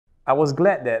I was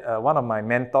glad that one of my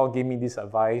mentors gave me this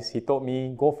advice. He told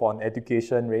me, go for an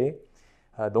education, Ray.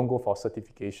 Don't go for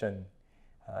certification.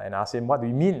 And I asked him, what do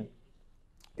you mean?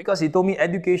 Because he told me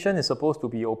education is supposed to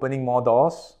be opening more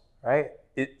doors, right?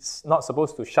 It's not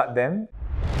supposed to shut them.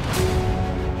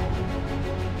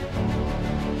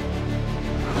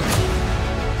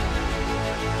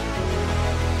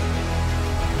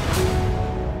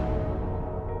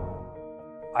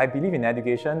 I believe in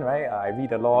education, right? I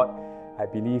read a lot. I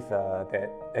believe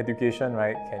that education,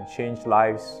 right, can change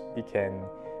lives. It can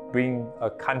bring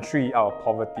a country out of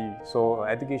poverty. So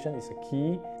education is a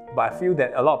key. But I feel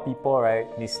that a lot of people, right,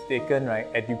 mistaken, right,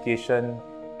 education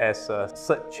as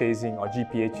cert chasing or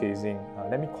GPA chasing.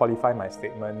 Let me qualify my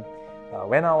statement.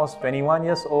 When I was 21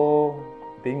 years old,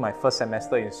 being my first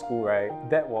semester in school, right,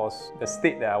 that was the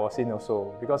state that I was in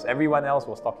also, because everyone else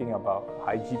was talking about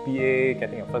high GPA,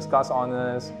 getting a first class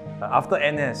honors. After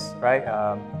NS, right,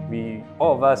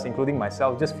 all of us, including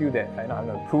myself, just feel that I'm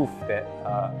going to prove that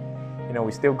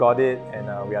we still got it,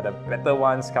 and we are the better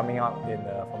ones coming out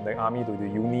from the army to the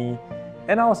uni.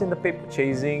 And I was in the paper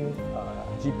chasing,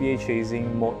 GPA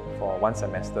chasing mode for one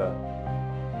semester.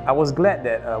 I was glad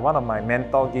that one of my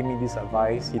mentors gave me this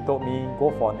advice. He told me, go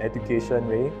for an education,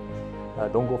 Ray.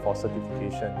 Don't go for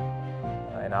certification.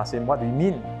 And I asked him, what do you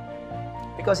mean?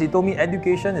 Because he told me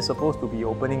education is supposed to be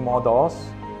opening more doors,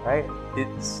 right?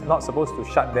 It's not supposed to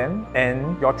shut them.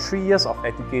 And your 3 years of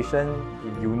education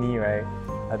in uni, right?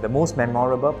 The most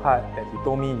memorable part that he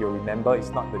told me you'll remember is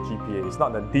not the GPA, it's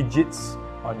not the digits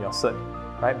on your cert,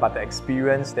 right? But the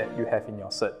experience that you have in your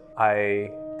cert. I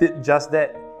did just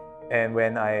that. And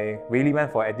when I really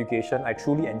went for education, I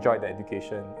truly enjoyed the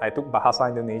education. I took Bahasa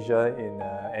Indonesia in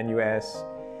NUS.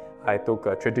 I took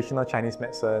traditional Chinese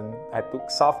medicine. I took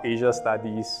South Asia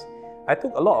studies. I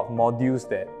took a lot of modules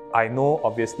that I know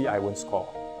obviously I won't score,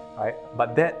 right?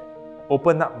 But that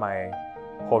opened up my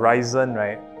horizon,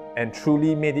 right? And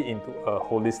truly made it into a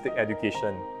holistic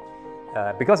education.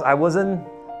 Because I wasn't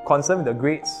concerned with the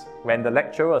grades. When the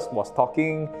lecturer was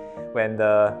talking, when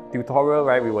the tutorial,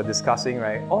 right, we were discussing,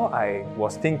 right, all I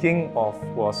was thinking of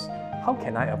was, how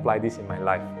can I apply this in my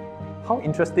life? How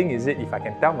interesting is it if I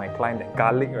can tell my client that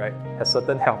garlic, right, has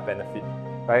certain health benefit,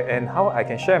 right? And how I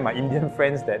can share my Indian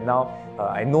friends that now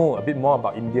I know a bit more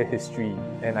about India history,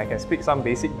 and I can speak some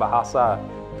basic bahasa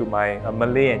to my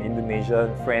Malay and Indonesian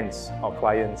friends or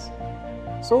clients.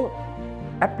 So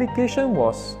application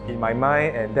was in my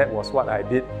mind, and that was what I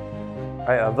did.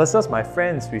 Versus my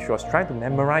friends, which was trying to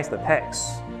memorize the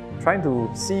text, trying to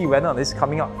see whether or not it's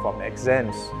coming out from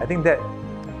exams. I think that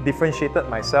differentiated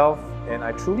myself, and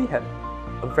I truly had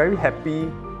a very happy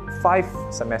 5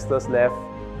 semesters left.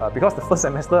 Because the first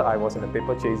semester I was in the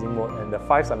paper chasing mode, and the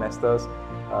 5 semesters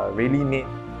really made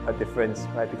a difference,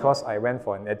 right? Because I went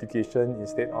for an education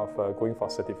instead of going for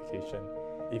certification.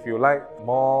 If you like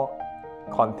more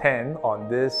content on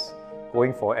this,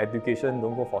 going for education,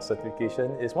 don't go for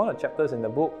certification, is one of the chapters in the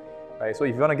book, right? So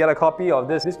if you want to get a copy of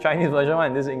this Chinese version one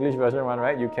and this English version one,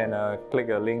 right, you can click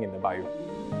a link in the bio.